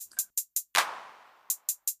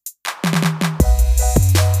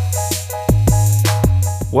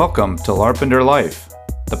Welcome to Larpenter Life,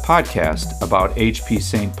 the podcast about HP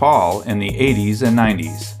St. Paul in the 80s and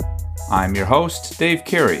 90s. I'm your host, Dave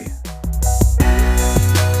Carey.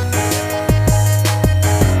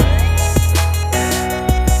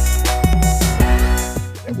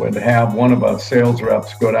 I would have one of us sales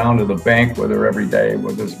reps go down to the bank with her every day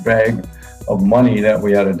with this bag of money that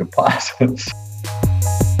we had to deposit.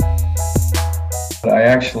 I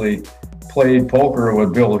actually played poker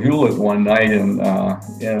with Bill Hewlett one night in a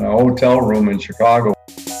hotel room in Chicago.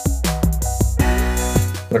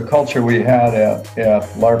 The culture we had at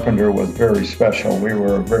Larpenter was very special. We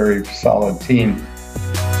were a very solid team.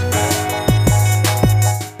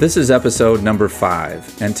 This is episode number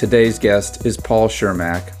 5, and today's guest is Paul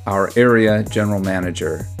Schermack, our area general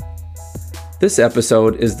manager. This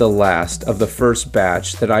episode is the last of the first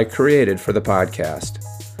batch that I created for the podcast.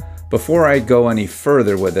 Before I go any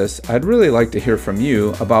further with this, I'd really like to hear from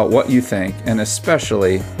you about what you think, and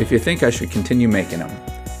especially if you think I should continue making them.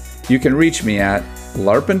 You can reach me at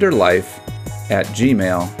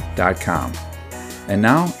larpenterlife@gmail.com. And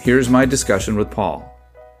now, here's my discussion with Paul.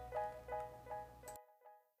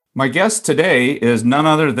 My guest today is none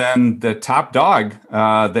other than the top dog,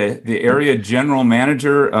 the area general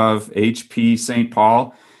manager of HP St.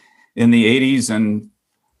 Paul in the 80s and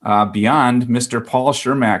beyond, Mr. Paul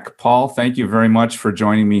Schermack. Paul, thank you very much for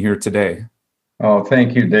joining me here today. Oh,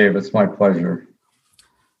 thank you, Dave. It's my pleasure.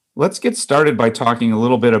 Let's get started by talking a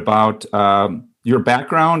little bit about your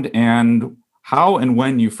background and how and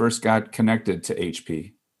when you first got connected to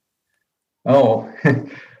HP. Oh,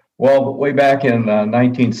 well, way back in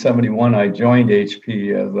 1971, I joined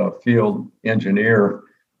HP as a field engineer,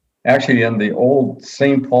 actually in the old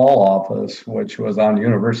St. Paul office, which was on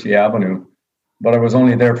University Avenue. But I was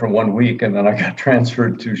only there for 1 week, and then I got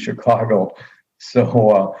transferred to Chicago.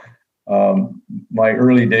 So my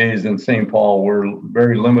early days in St. Paul were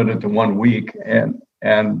very limited to 1 week. And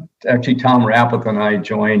actually, Tom Rapputh and I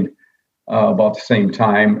joined about the same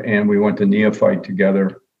time, and we went to Neophyte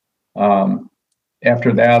together.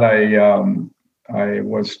 After that, I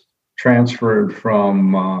was transferred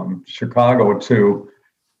from Chicago to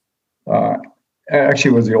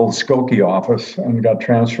actually, it was the old Skokie office, and got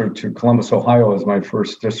transferred to Columbus, Ohio as my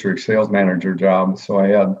first district sales manager job. So I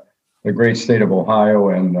had the great state of Ohio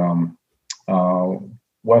and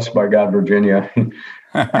west by God, Virginia, and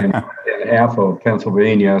half of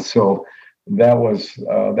Pennsylvania. So that was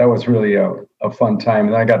really a fun time.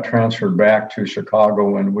 And I got transferred back to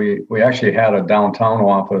Chicago, and we actually had a downtown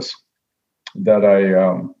office that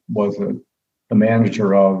I was the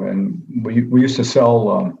manager of, and we used to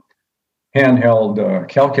sell handheld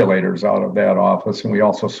calculators out of that office, and we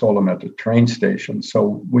also sold them at the train station.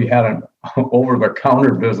 So we had an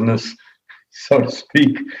over-the-counter business, so to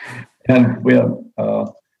speak. And we had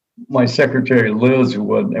my secretary Liz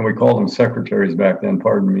would, and we called them secretaries back then.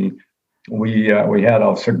 Pardon me. We had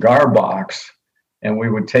a cigar box, and we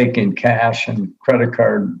would take in cash and credit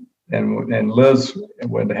card. And Liz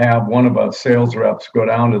would have one of us sales reps go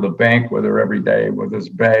down to the bank with her every day with this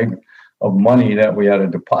bag of money that we had to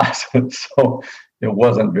deposit. So it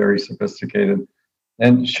wasn't very sophisticated.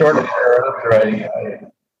 And shortly thereafter, I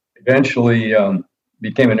eventually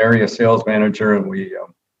became an area sales manager, and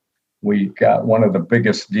we got one of the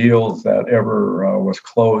biggest deals that ever was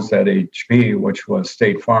closed at HP, which was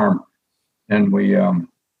State Farm. And we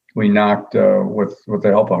knocked, with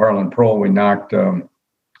the help of Harlan Pro, we knocked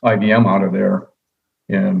IBM out of there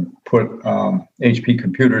and put HP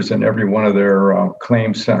computers in every one of their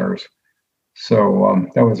claim centers. So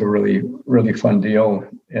that was a really, really fun deal.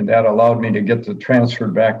 And that allowed me to get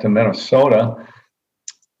transferred back to Minnesota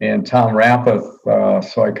and Tom Rapputh.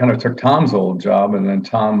 So I kind of took Tom's old job, and then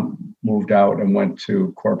Tom moved out and went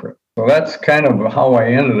to corporate. So that's kind of how I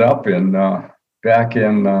ended up back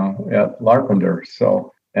at Larpenter.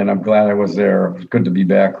 So, and I'm glad I was there. It was good to be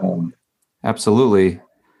back home. Absolutely.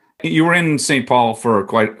 You were in St. Paul for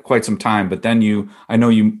quite some time, but then I know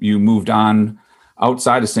you moved on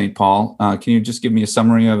outside of St. Paul. Can you just give me a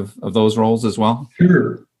summary of those roles as well?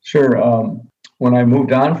 Sure. When I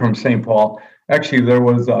moved on from St. Paul, actually there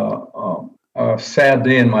was a sad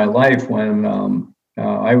day in my life when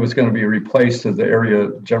I was going to be replaced as the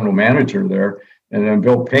area general manager there, and then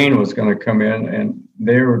Bill Payne was going to come in, and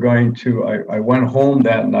they were going to. I went home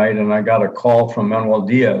that night, and I got a call from Manuel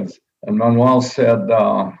Diaz. And Manuel said,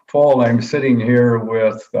 Paul, I'm sitting here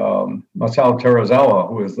with Masao Terazawa,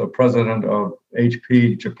 who is the president of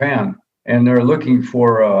HP Japan, and they're looking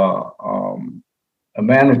for a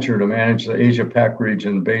manager to manage the Asia Pac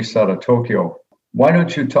region based out of Tokyo. Why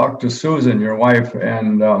don't you talk to Susan, your wife,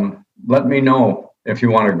 and let me know if you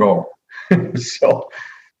want to go. So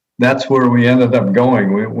that's where we ended up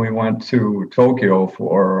going. We went to Tokyo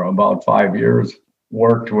for about 5 years,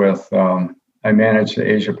 worked with, I managed the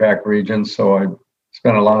Asia Pac region. So I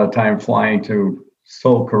spent a lot of time flying to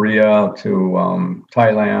Seoul, Korea, to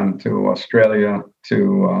Thailand, to Australia,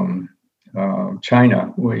 to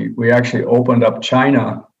China. We actually opened up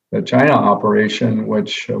the China operation,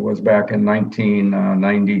 which was back in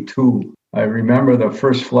 1992. I remember the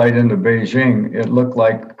first flight into Beijing. It looked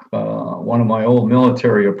like one of my old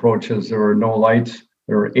military approaches. There were no lights.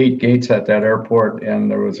 There were 8 gates at that airport, and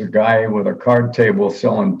there was a guy with a card table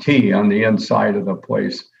selling tea on the inside of the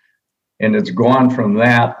place. And it's gone from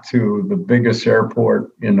that to the biggest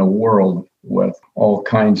airport in the world with all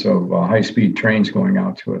kinds of high-speed trains going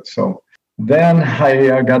out to it. So then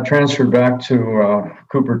I got transferred back to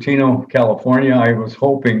Cupertino, California. I was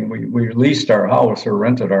hoping we leased our house or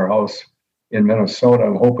rented our house in Minnesota.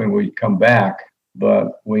 I'm hoping we'd come back,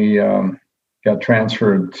 but we got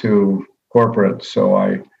transferred to corporate. So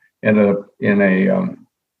I ended up in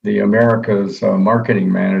the Americas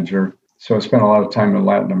marketing manager. So I spent a lot of time in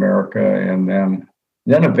Latin America, and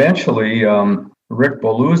then eventually Rick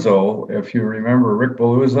Belluzzo, if you remember Rick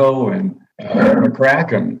Belluzzo and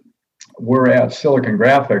McCracken, were at Silicon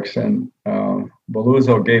Graphics, and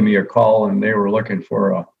Belluzzo gave me a call, and they were looking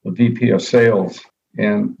for a VP of sales.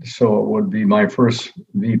 And so it would be my first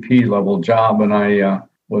VP level job, and I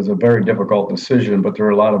was a very difficult decision, but there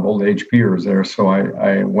were a lot of old HPers there. So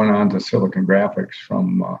I went on to Silicon Graphics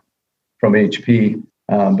from HP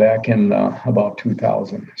back in about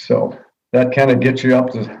 2000. So that kind of gets you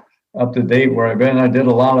up to date where I've been. I did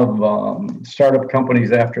a lot of startup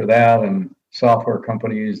companies after that and software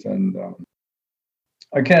companies. And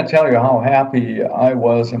I can't tell you how happy I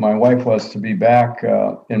was and my wife was to be back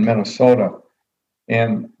in Minnesota.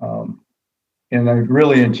 And I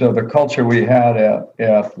really enjoyed the culture we had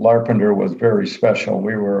at Larpenteur was very special.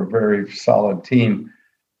 We were a very solid team.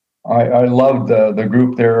 I loved the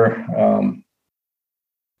group there.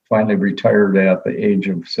 Finally retired at the age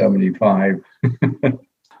of 75.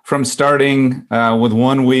 From starting with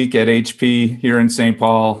 1 week at HP here in St.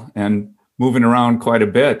 Paul and moving around quite a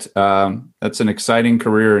bit, that's an exciting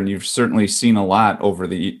career, and you've certainly seen a lot over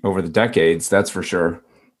the decades. That's for sure.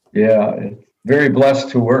 Yeah. Very blessed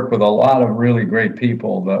to work with a lot of really great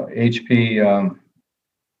people. The HP,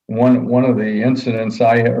 one of the incidents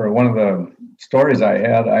one of the stories I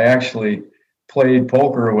had, I actually played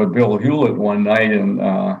poker with Bill Hewlett one night in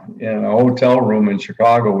a hotel room in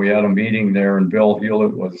Chicago. We had a meeting there, and Bill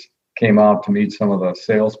Hewlett came out to meet some of the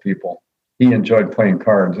salespeople. He enjoyed playing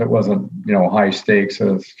cards. It wasn't, high stakes.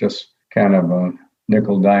 It was just kind of a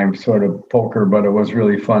nickel dime sort of poker, but it was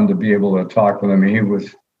really fun to be able to talk with him.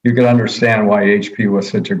 You could understand why HP was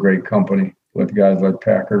such a great company with guys like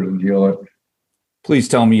Packard and Hewlett. Please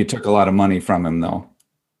tell me you took a lot of money from him, though.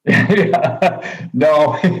 Yeah.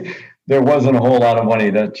 No, there wasn't a whole lot of money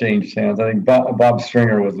that changed hands. I think Bob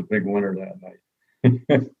Stringer was a big winner that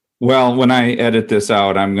night. Well, when I edit this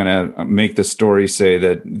out, I'm going to make the story say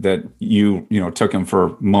that you took him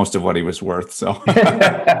for most of what he was worth. So,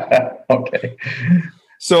 okay.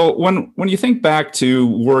 So when you think back to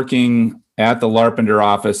working at the Larpenteur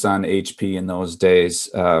office on HP in those days,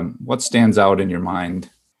 what stands out in your mind?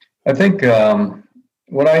 I think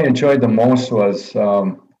what I enjoyed the most was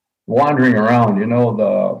wandering around.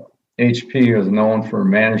 The HP is known for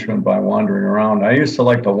management by wandering around. I used to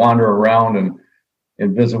like to wander around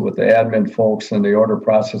and visit with the admin folks and the order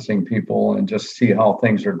processing people and just see how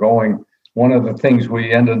things are going. One of the things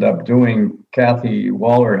we ended up doing, Kathy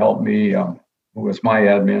Waller helped me, who was my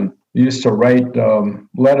admin, used to write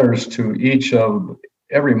letters to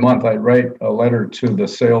every month I'd write a letter to the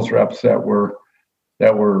sales reps that were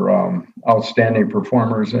outstanding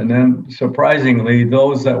performers. And then surprisingly,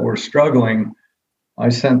 those that were struggling, I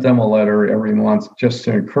sent them a letter every month just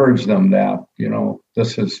to encourage them that,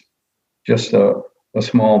 this is just a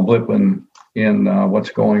small blip in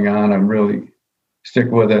what's going on. I'm really stick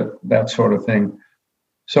with it, that sort of thing.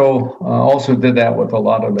 So also did that with a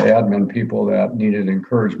lot of the admin people that needed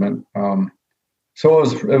encouragement. So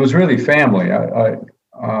it was really family.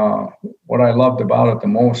 What I loved about it the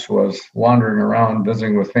most was wandering around,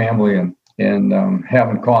 visiting with family, and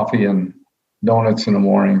having coffee and donuts in the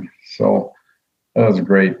morning. So that was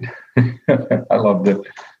great. I loved it.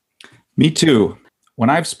 Me too. When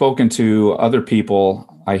I've spoken to other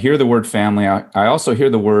people, I hear the word family. I also hear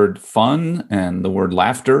the word fun and the word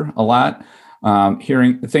laughter a lot.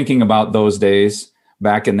 Thinking about those days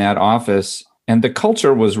back in that office, and the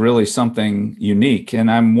culture was really something unique. And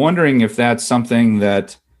I'm wondering if that's something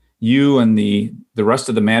that you and the rest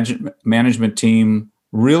of the management team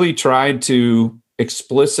really tried to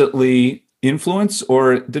explicitly influence,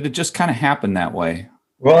 or did it just kind of happen that way?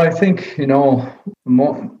 Well, I think,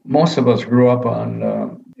 most of us grew up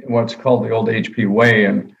on what's called the old HP way.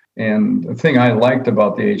 And the thing I liked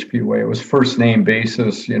about the HP way, it was first name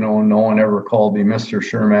basis. No one ever called me Mr.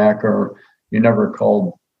 Shermack, or you never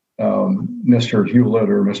called Mr. Hewlett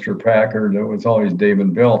or Mr. Packard. It was always Dave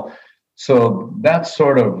and Bill. So that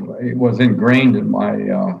sort of it was ingrained in my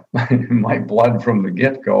in my blood from the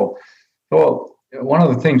get-go. So one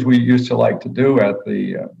of the things we used to like to do at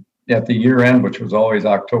the year end, which was always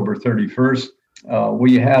October 31st,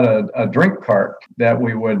 we had a drink cart that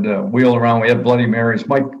we would wheel around. We had Bloody Marys.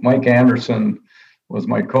 Mike Anderson was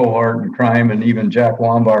my cohort in crime, and even Jack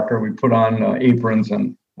Wambacher. We put on aprons,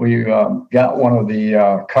 and we got one of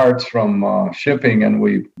the carts from shipping, and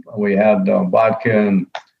we had vodka and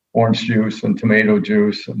orange juice and tomato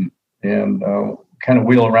juice, and kind of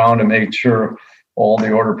wheel around and make sure all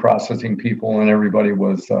the order processing people and everybody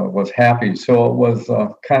was happy. So it was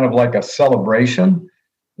kind of like a celebration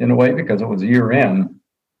in a way, because it was year end.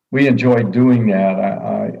 We enjoyed doing that.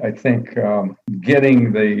 I think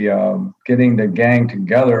getting the gang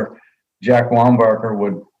together. Jack Wambacher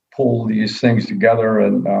would pull these things together,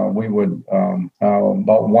 and we would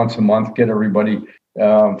about once a month get everybody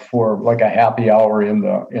for like a happy hour in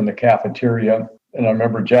the cafeteria. And I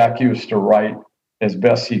remember Jack used to write as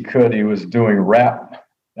best he could. He was doing rap.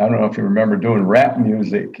 I don't know if you remember doing rap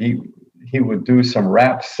music. He would do some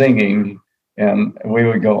rap singing, and we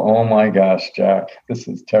would go, "Oh my gosh, Jack, this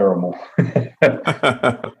is terrible."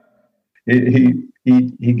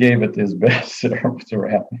 he gave it his best there with the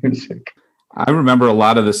rap music. I remember a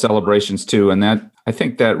lot of the celebrations too, and that I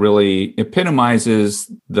think that really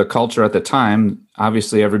epitomizes the culture at the time.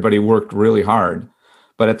 Obviously, everybody worked really hard,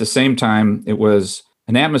 but at the same time, it was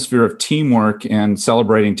an atmosphere of teamwork and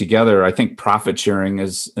celebrating together. I think profit sharing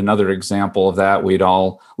is another example of that. We'd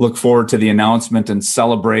all look forward to the announcement and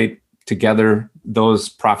celebrate together those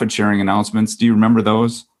profit sharing announcements. Do you remember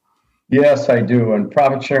those? Yes, I do. And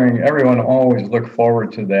profit sharing, everyone always looked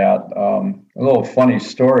forward to that. A little funny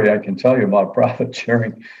story I can tell you about profit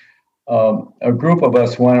sharing. A group of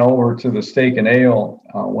us went over to the Steak and Ale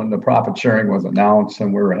when the profit sharing was announced,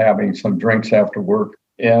 and we were having some drinks after work.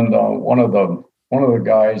 And one of the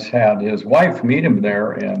guys had his wife meet him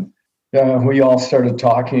there, and we all started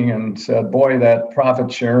talking and said, "Boy, that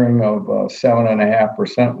profit sharing of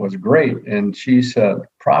 7.5% was great." And she said,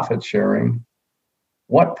 "Profit sharing?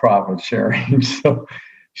 What profit sharing?" So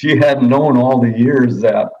she hadn't known all the years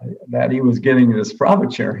that he was getting this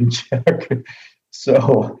profit sharing check.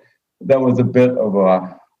 So that was a bit of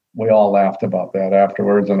we all laughed about that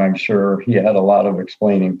afterwards, and I'm sure he had a lot of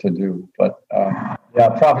explaining to do. But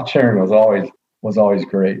profit sharing was always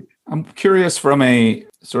great. I'm curious, from a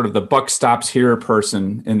sort of the buck stops here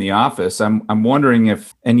person in the office, I'm wondering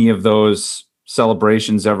if any of those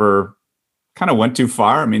celebrations ever kind of went too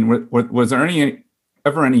far. I mean, was there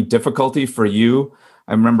ever any difficulty for you?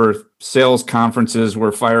 I remember sales conferences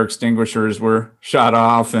where fire extinguishers were shot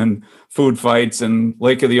off, and food fights, and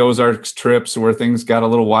Lake of the Ozarks trips where things got a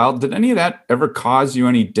little wild. Did any of that ever cause you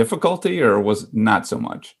any difficulty, or was it not so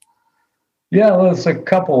much? Yeah, well, it's a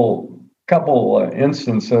couple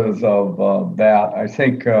instances of that. I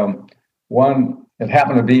think one, it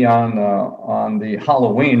happened to be on the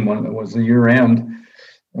Halloween when it was the year end.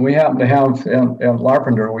 And we happened to have at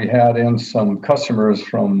Larpenteur, we had in some customers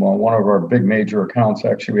from one of our big major accounts.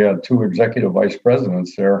 Actually, we had 2 executive vice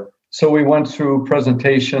presidents there. So we went through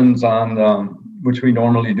presentations on which we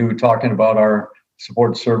normally do, talking about our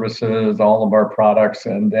support services, all of our products,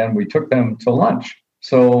 and then we took them to lunch.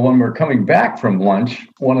 So when we're coming back from lunch,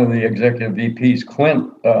 one of the executive VPs, Clint,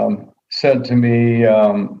 said to me,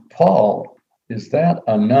 "Paul, is that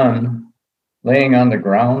a nun laying on the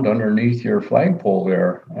ground underneath your flagpole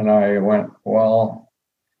there?" And I went, "Well,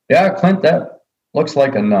 yeah, Clint, that looks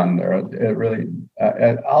like a nun there. It really,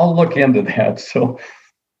 I'll look into that." So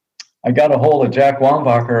I got a hold of Jack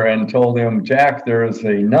Wambacher and told him, "Jack, there is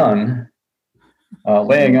a nun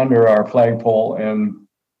laying under our flagpole, and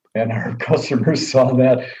our customers saw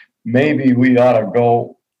that. Maybe we ought to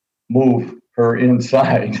go move her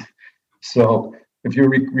inside." So if you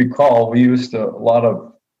recall, we used to, a lot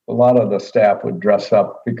of the staff would dress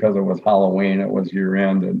up because it was Halloween, it was year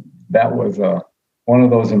end, and that was one of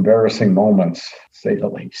those embarrassing moments, to say the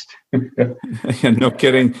least. No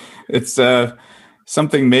kidding. It's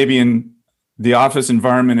something maybe in the office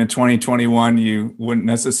environment in 2021, you wouldn't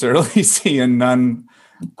necessarily see a nun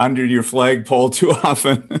under your flagpole too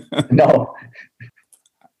often. No.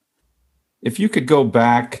 If you could go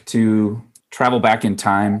back travel back in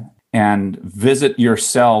time and visit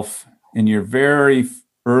yourself in your very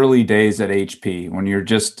early days at HP when you're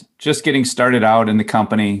just getting started out in the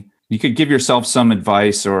company, you could give yourself some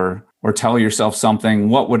advice or tell yourself something,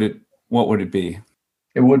 what would it be?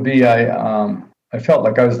 It would be I felt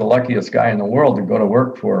like I was the luckiest guy in the world to go to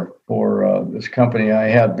work for this company. I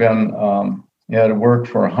had worked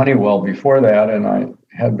for Honeywell before that, and I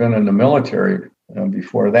had been in the military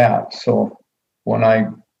before that. So when I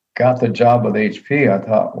got the job with HP, I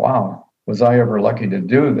thought, wow, was I ever lucky to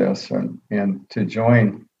do this and to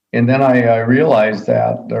join? And then I realized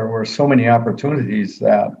that there were so many opportunities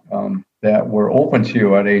that were open to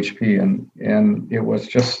you at HP, and it was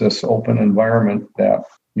just this open environment that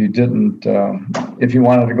you didn't. If you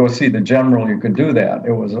wanted to go see the general, you could do that.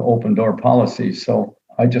 It was an open door policy. So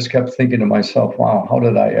I just kept thinking to myself, wow, how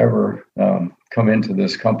did I ever come into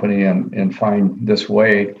this company and find this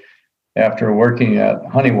way after working at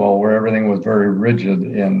Honeywell, where everything was very rigid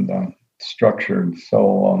and structured.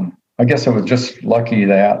 So I guess I was just lucky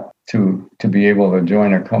to be able to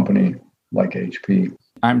join a company like HP.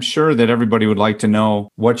 I'm sure that everybody would like to know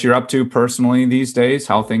what you're up to personally these days,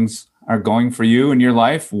 how things are going for you in your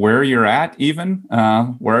life, where you're at even,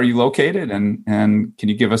 where are you located, and can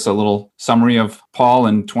you give us a little summary of Paul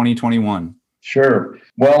in 2021? Sure.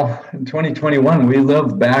 Well, in 2021, we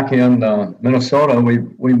lived back in Minnesota.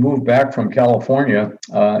 We moved back from California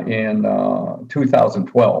in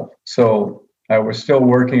 2012. So I was still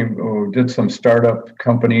working, did some startup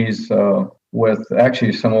companies with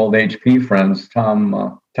actually some old HP friends.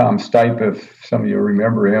 Tom Stipe, if some of you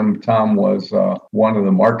remember him, Tom was one of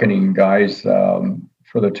the marketing guys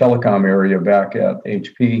for the telecom area back at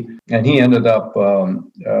HP. And he ended up,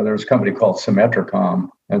 there was a company called Symmetricom.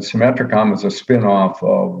 And Symmetricom is a spin-off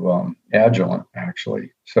of Agilent,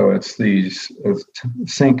 actually. So it's these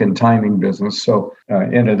sync and timing business. So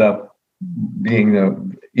ended up being the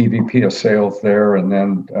EVP of sales there. And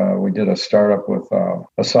then we did a startup with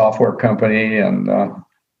a software company and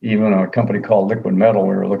even a company called Liquid Metal.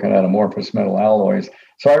 We were looking at amorphous metal alloys.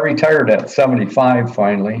 So I retired at 75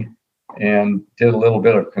 finally and did a little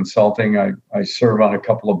bit of consulting. I serve on a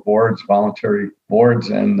couple of boards, voluntary boards,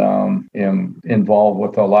 and am involved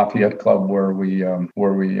with the Lafayette Club where we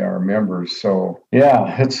are members. So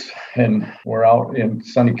yeah, and we're out in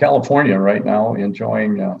sunny California right now,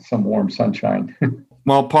 enjoying some warm sunshine.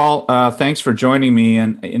 Well, Paul, thanks for joining me.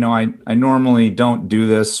 And, I normally don't do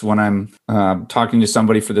this when I'm talking to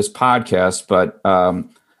somebody for this podcast, but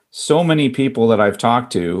so many people that I've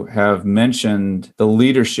talked to have mentioned the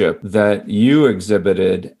leadership that you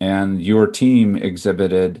exhibited and your team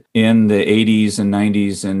exhibited in the 80s and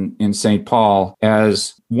 90s in St. Paul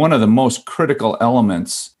as one of the most critical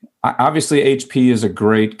elements. Obviously, HP is a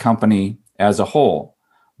great company as a whole,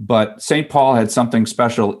 but St. Paul had something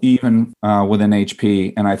special even within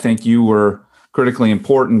HP, and I think you were critically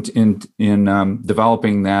important in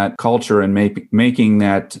developing that culture and making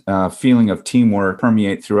that feeling of teamwork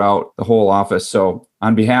permeate throughout the whole office. So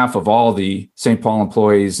on behalf of all the St. Paul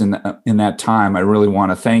employees in that time, I really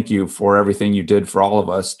want to thank you for everything you did for all of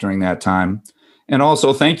us during that time. And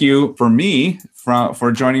also thank you for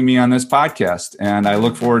joining me on this podcast. And I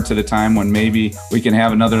look forward to the time when maybe we can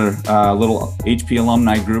have another little HP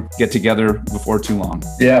alumni group get together before too long.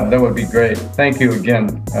 Yeah, that would be great. Thank you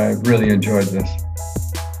again. I really enjoyed this.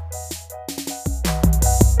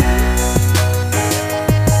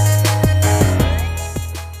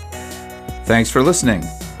 Thanks for listening.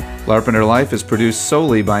 Larpenteur Life is produced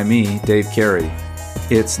solely by me, Dave Carey.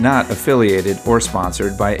 It's not affiliated or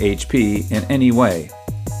sponsored by HP in any way.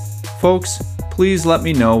 Folks, please let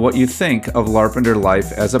me know what you think of Larpenteur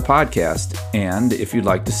Life as a podcast and if you'd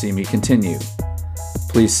like to see me continue.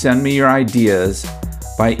 Please send me your ideas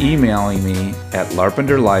by emailing me at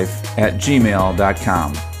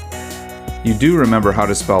larpenteurlife@gmail.com. You do remember how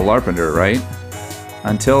to spell Larpenteur, right?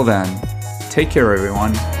 Until then, take care,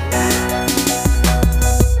 everyone.